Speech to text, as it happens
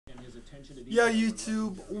Yeah,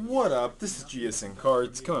 YouTube, what up? This is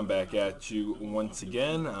GSNCards coming back at you once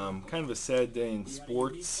again. Kind of a sad day in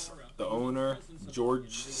sports. The owner, George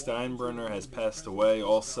Steinbrenner, has passed away.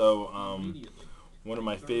 Also, one of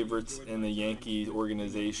my favorites in the Yankee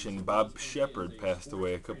organization, Bob Sheppard, passed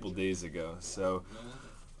away a couple days ago. So,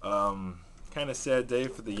 kind of sad day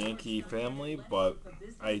for the Yankee family, but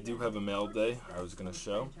I do have a mail day I was going to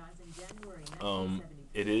show.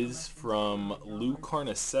 It is from Lou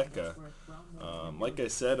Carnesecca. Like I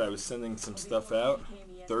said, I was sending some stuff out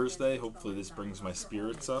Thursday. Hopefully this brings my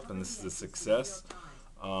spirits up and this is a success.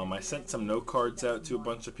 I sent some note cards out to a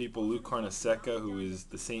bunch of people. Lou Carnesecca, who is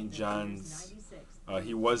the St. John's,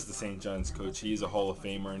 he was the St. John's coach. He's a Hall of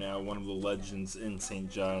Famer now, one of the legends in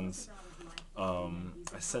St. John's. I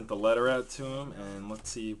sent the letter out to him, and let's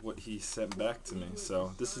see what he sent back to me.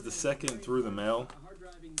 So this is the second through the mail.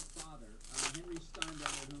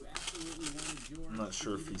 I'm not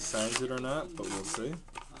sure if he signs it or not, but we'll see.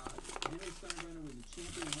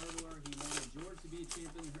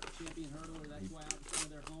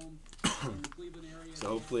 So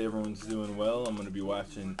hopefully everyone's doing well. I'm going to be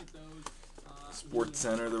watching Sports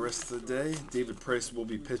Center the rest of the day. David Price will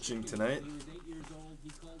be pitching tonight.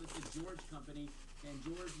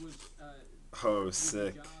 Oh,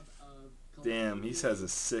 sick. Damn, he has a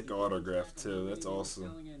sick autograph too. That's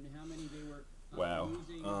awesome. Wow.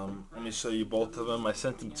 Let me show you both of them. I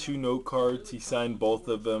sent him 2 note cards. He signed both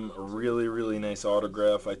of them. A really, really nice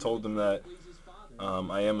autograph. I told him that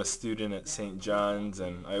I am a student at St. John's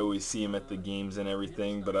and I always see him at the games and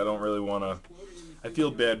everything, but I don't really want to. I feel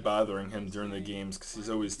bad bothering him during the games because he's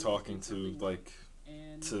always talking to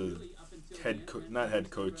not head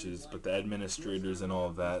coaches, but the administrators and all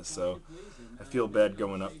of that. So I feel bad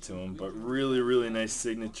going up to him, but really, really nice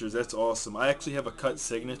signatures. That's awesome. I actually have a cut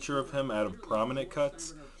signature of him out of Prominent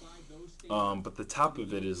Cuts, but the top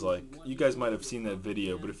of it is like, you guys might have seen that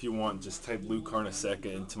video, but if you want, just type Lou Carnesecca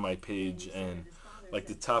into my page, and like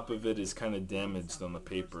the top of it is kind of damaged on the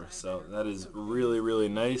paper. So that is really, really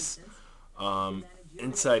nice.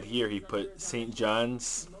 Inside here, he put St.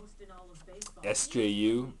 John's,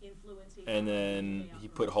 SJU, and then he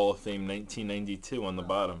put Hall of Fame 1992 on the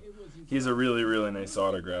bottom. He has a really, really nice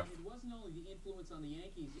autograph.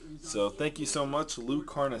 So thank you so much, Lou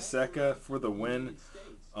Carnesecca, for the win.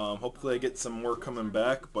 Hopefully I get some more coming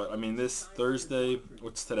back. But I mean, this Thursday,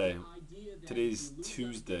 what's today? Today's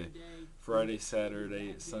Tuesday. Friday,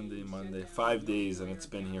 Saturday, Sunday, Monday. 5 days and it's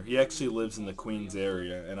been here. He actually lives in the Queens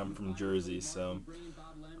area and I'm from Jersey, so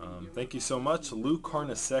thank you so much, Lou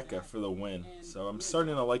Carnesecca, for the win. So I'm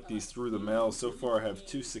starting to like these through the mail. So far I have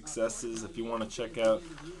 2 successes. If you want to check out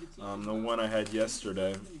the one I had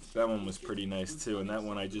yesterday, that one was pretty nice too, and that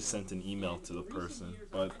one I just sent an email to the person.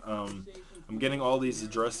 But I'm getting all these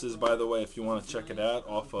addresses, by the way, if you want to check it out,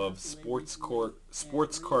 off of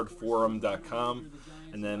sportscardforum.com,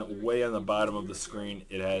 and then way on the bottom of the screen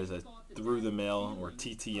it has a through the mail or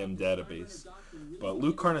TTM database. But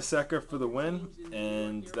Lou Carnesecca for the win,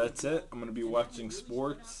 and that's it. I'm going to be watching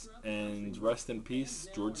sports, and rest in peace,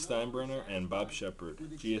 George Steinbrenner and Bob Sheppard.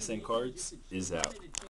 GSN Cards is out.